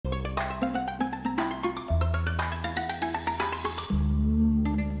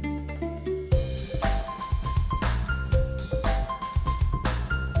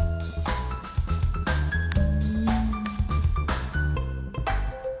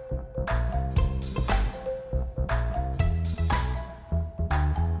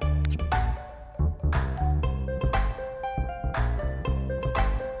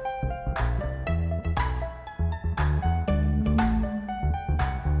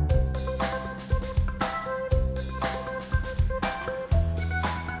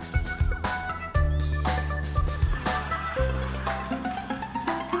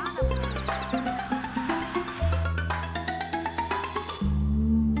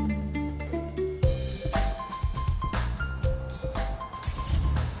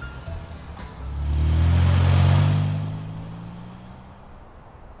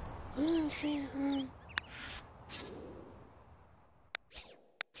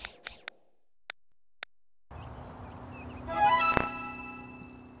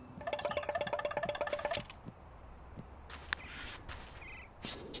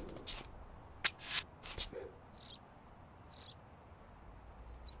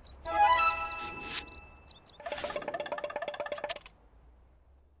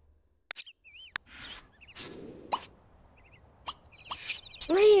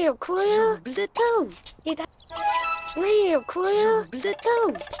Real cool. Blitto. Real cool.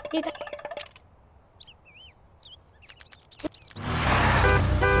 Blitto.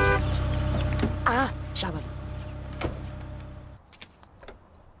 Ah, Shabbat.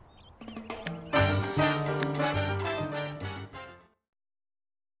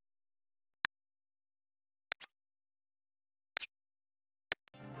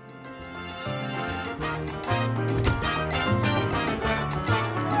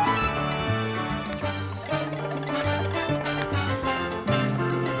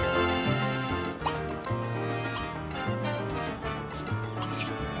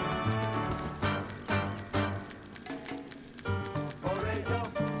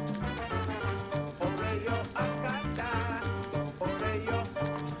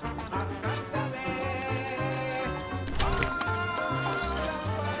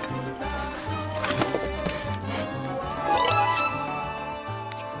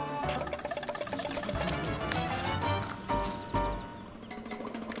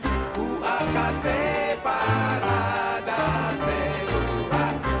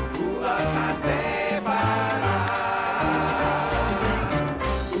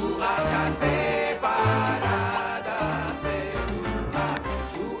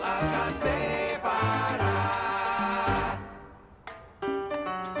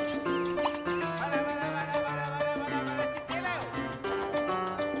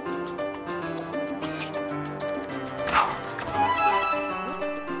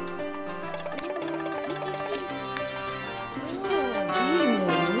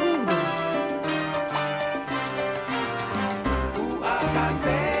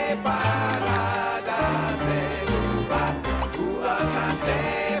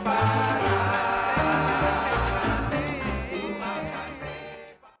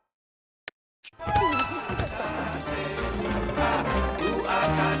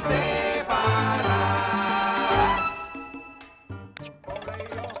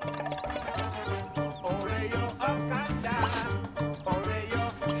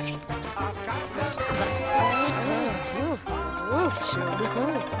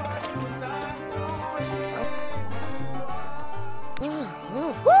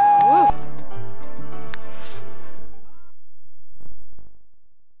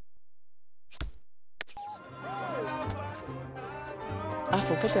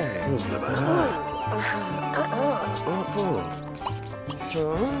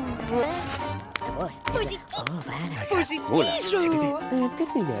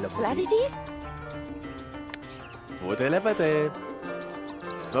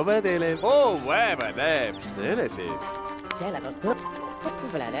 Oh, ouais, madame. C'est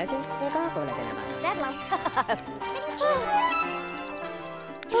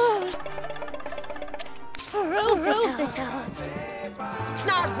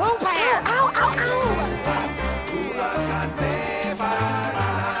Snark, Whoopah! Ow, ow, ow!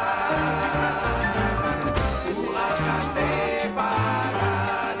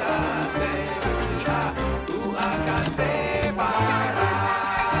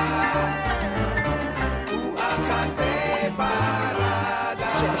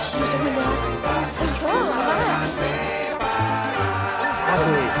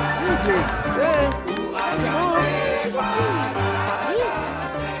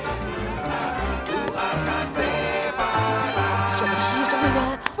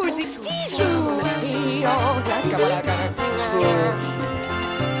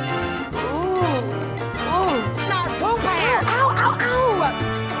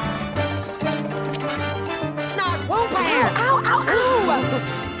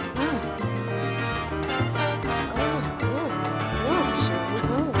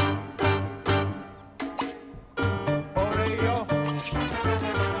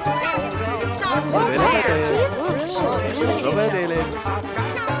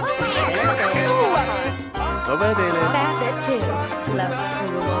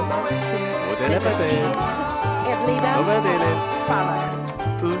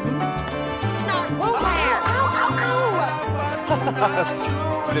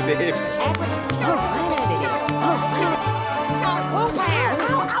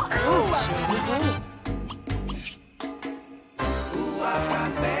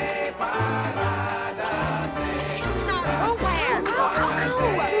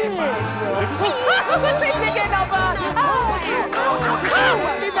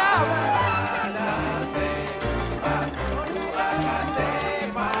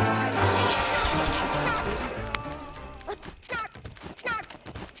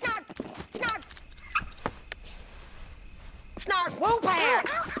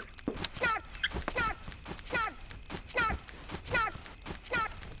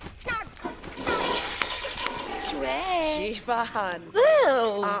 Stefan.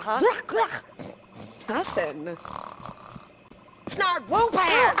 Ew. Tassen. Snart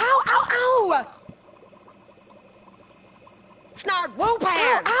whoopad. Ow, ow, ow. Snart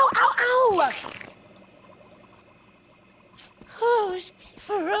whoopad. Ow, ow, ow. Who's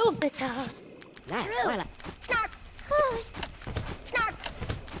Ferubita? Snart. Who's?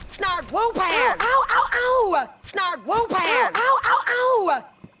 Snart whoopad. Ow, ow, ow. Snart whoopad. Ow, ow, ow.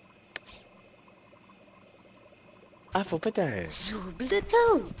 Afo patay.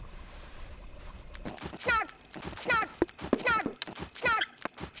 Sublito. Snart. Snart. Snart. Snart.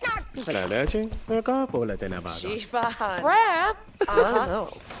 Snart. Palalasin. Nakapola tayo na ba? Stefan. Crab. Uh-huh.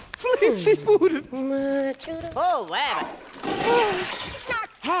 Flexi food. Oh, whatever.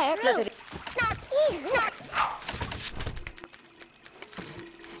 Snart. Hey, Snart. Snart.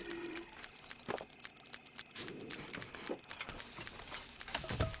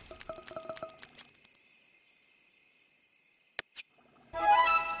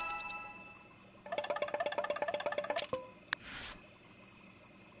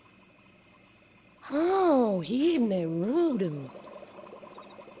 Oh, he me rude.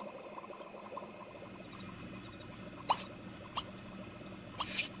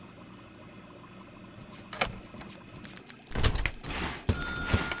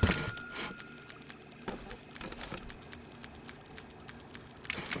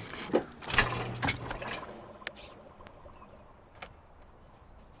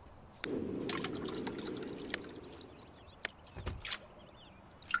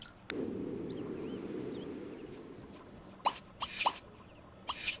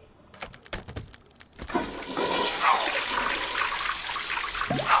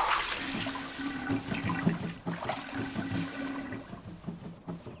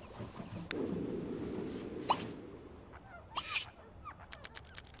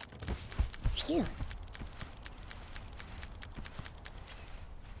 Phew.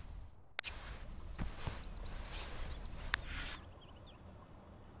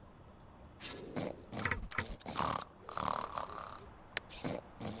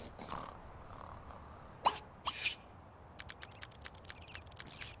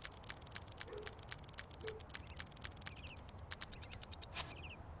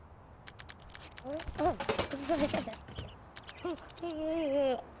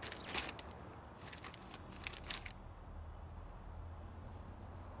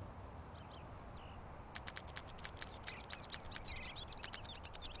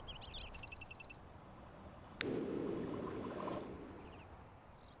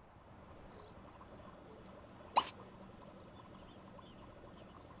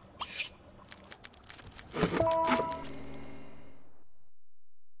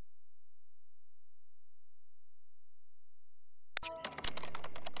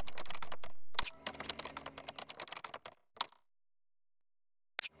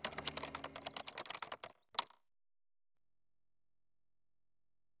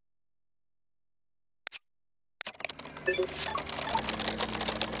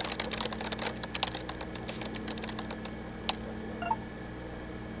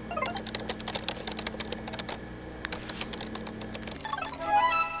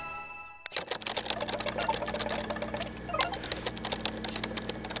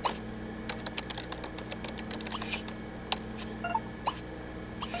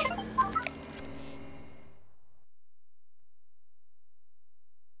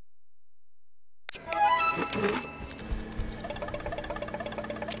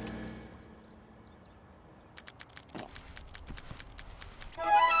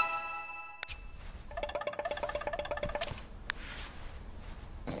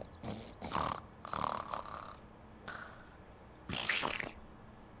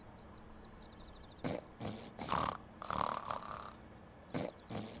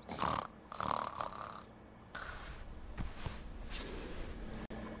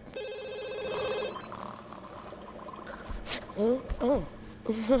 Oh.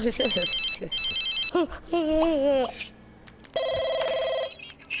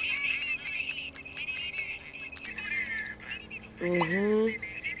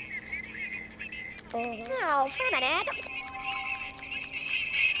 No, permanent.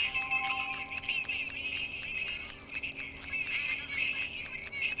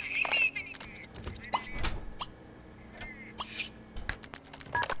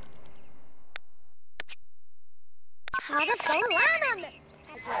 Hada salaman.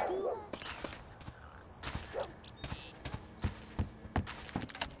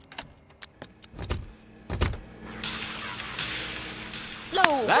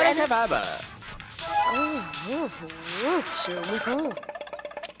 Low. Lara sa baba. Sure.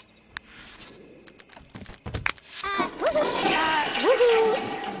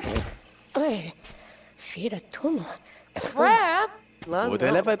 Hey, feed a tumor. Crab. 冇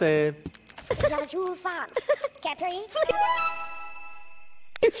得啦，不得。炸猪饭，Capri。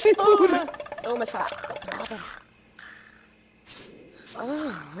 Seafood. Oh, my God.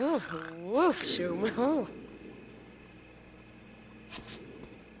 Oh, woof, woof, shoom. Oh.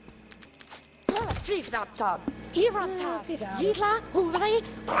 Three for that tub. Here on top. Yitla, hoolay,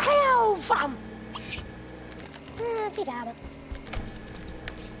 crow fam. Fidado.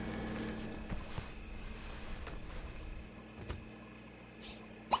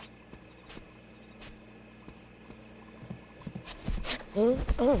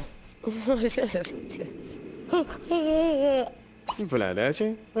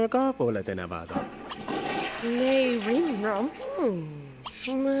 Flashing. A couple of them about. Nay, ring rum.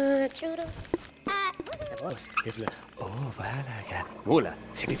 Churro. Ifla. Oh, voilà, gars. Moula,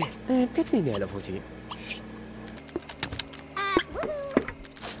 c'est vite. Peut-être qu'il y a la fausse.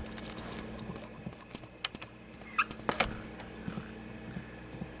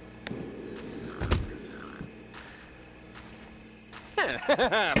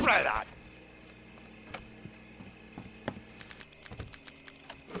 Right on.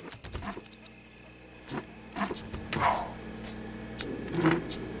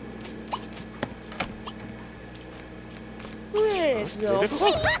 Where's the...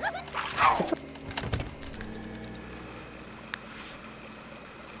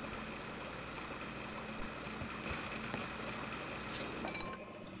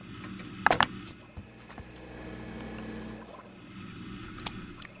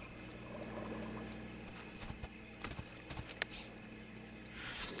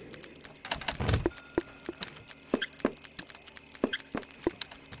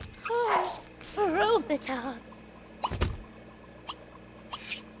 Robita.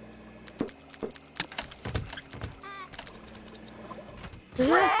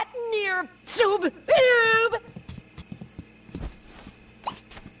 That near tube. Tube.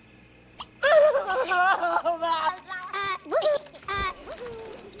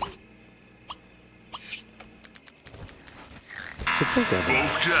 C'est pas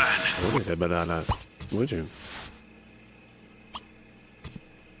grave. Oh, c'est banana. Would you?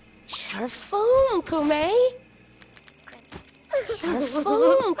 Sharfoom, Kume.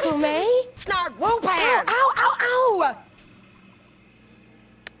 Sharfoom, Kume. Snark, whoop, ow, ow, ow, ow.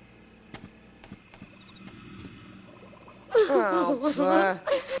 Oh,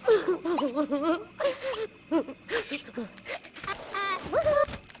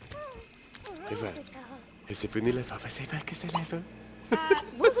 Eva, et c'est venu la faire passer pas que c'est là.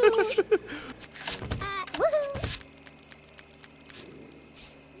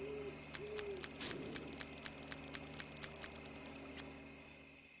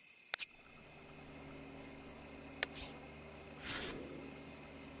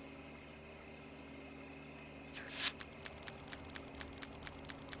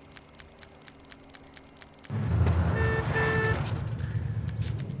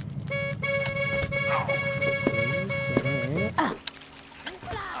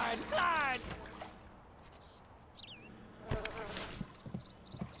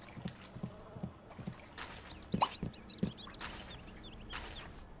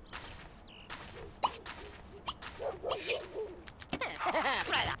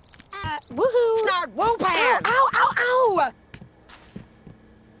 Woohoo! Snark, whoop, ow, ow, ow, ow.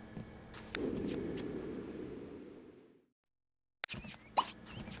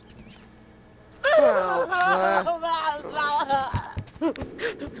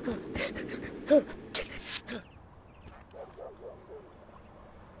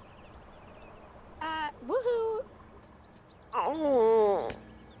 Woohoo! Oh.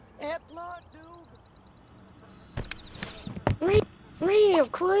 Real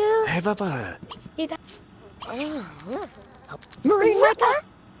cool. Hey, papa. Marine Wrecker?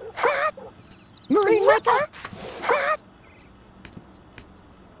 Hot! Marine Wrecker? Hot!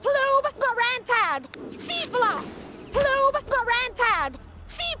 Plube Marantad! Feebla! Plube Marantad!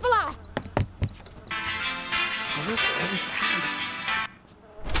 Feebla!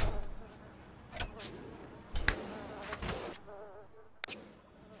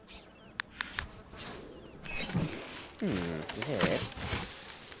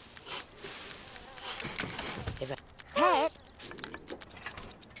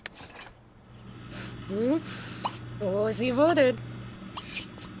 Oh, is he voted?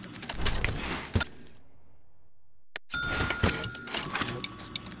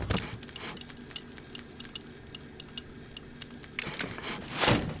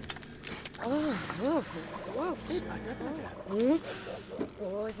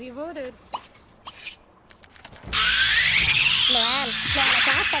 Oh, is he voted? Luan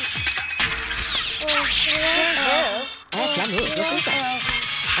Boston.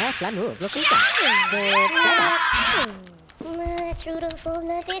 Flamour, True to full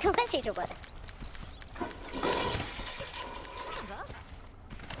nutty to message over.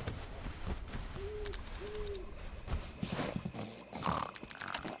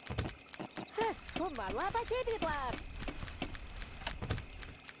 Come on, lab, I did it, lab.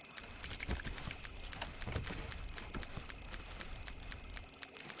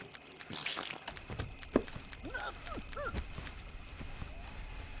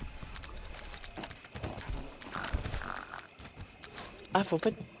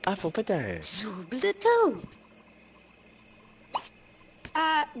 faut pas de... Sublito.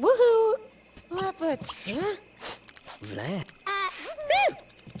 Woohoo. Rabbits, huh? Voilà.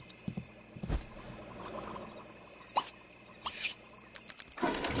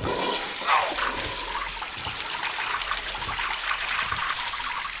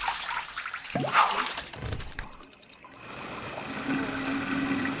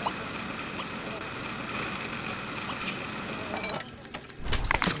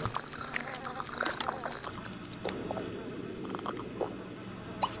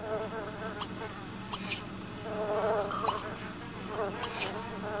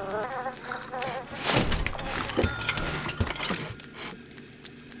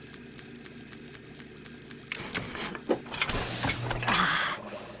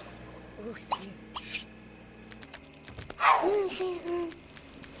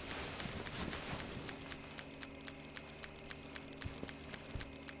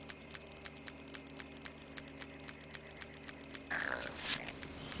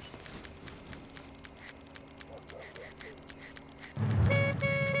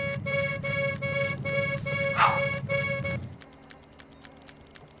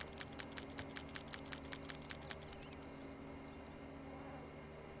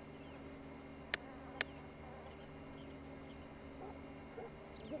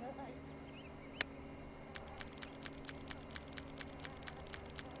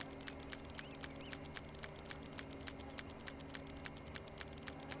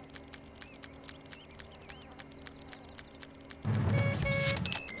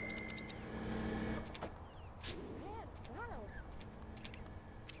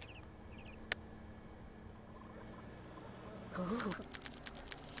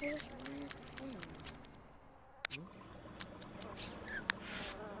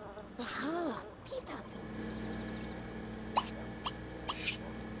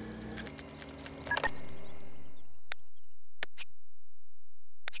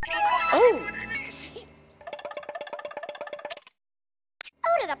 Oh,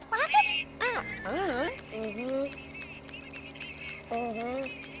 to the planet?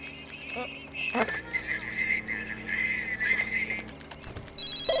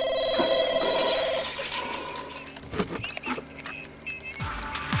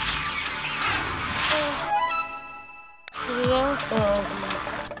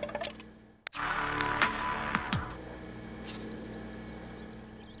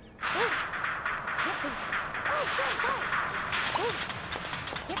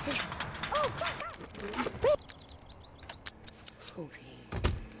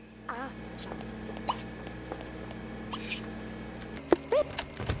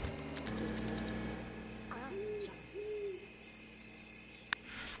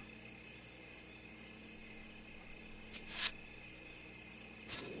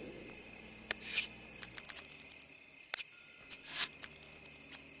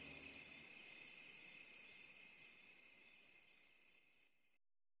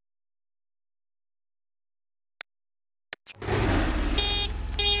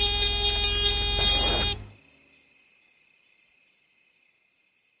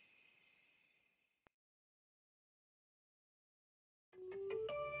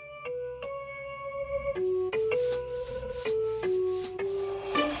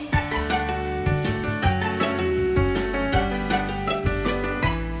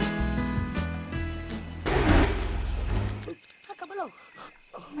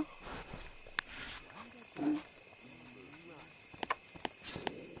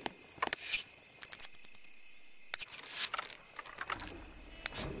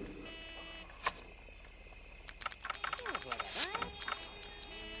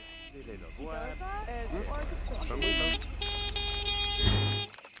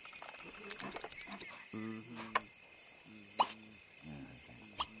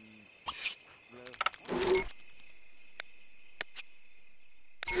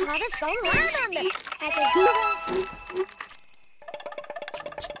 That is so loud on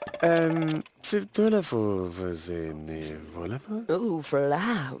the... Sibtola for zeni volama. Ooh,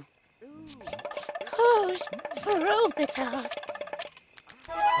 Flau. Who's Frobita?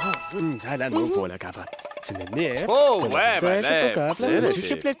 Hala no vola kava. Sinne. Oh, ouais, bah, Je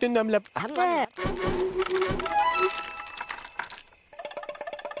suis plein de noms là.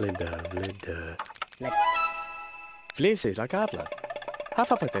 Linda. Vlees la kabla.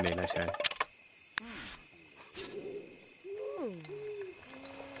 Hafa patene na siya.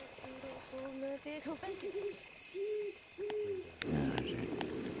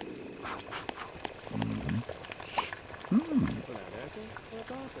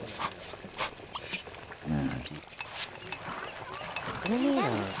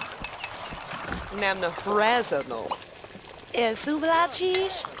 Nam na fresa no.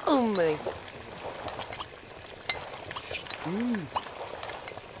 Sublatis ummi.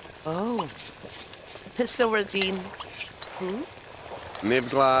 Oh. Silverdine.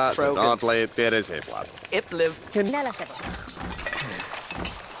 Nivgla, Frogan. not late, there is a flap. Ipliv. Nella sebo.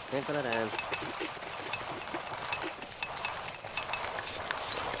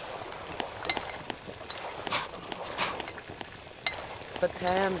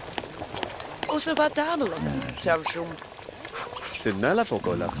 Batan. Oso batamelo. Tavshum. Sinala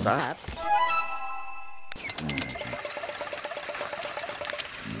fokola sa.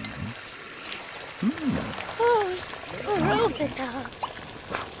 Who's Frobita?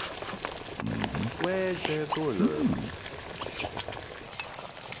 Where's the bullet?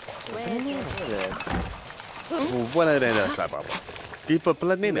 Voilà la sababa. People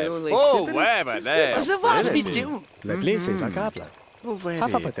planine. Oh, ouais, bah, there. So what's we do? La place la kabla. Hafa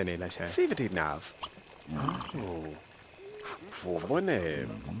Alphabet. patene la siya. Sivity nav. Oh. Vobone.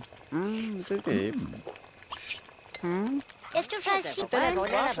 Sivity. It's too fresh. It's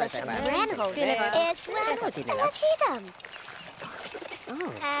cheatham.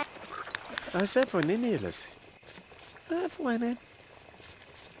 Asa for ninilas. Fuane.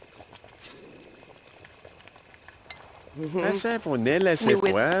 Asa for nela se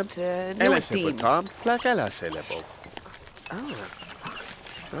New web. it. Ela se for Tom. Plak ela se lebo.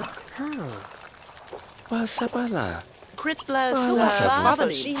 Pasa pala. Critbla Oh, Suba that's a Baba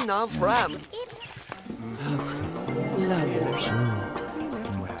lovely. Sheen of Ram.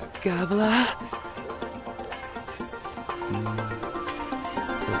 Gabla.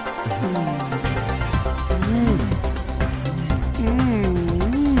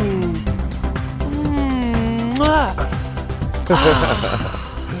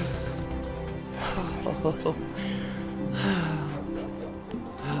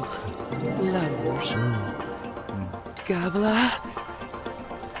 Gabla.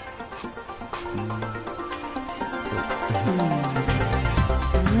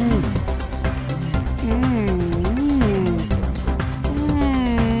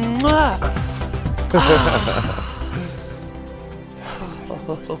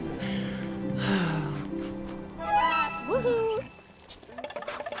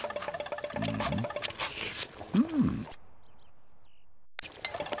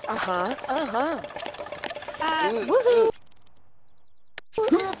 Woohoo!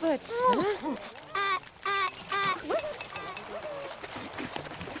 Roberts.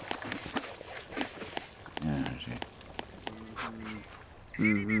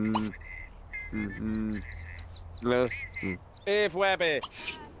 If Webby.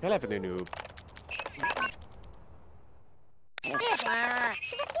 Ela for nu.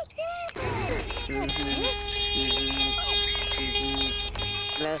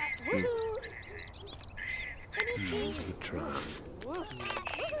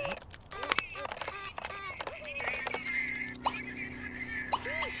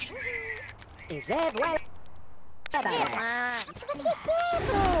 Is that right?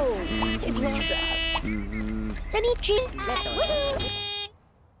 Danichi.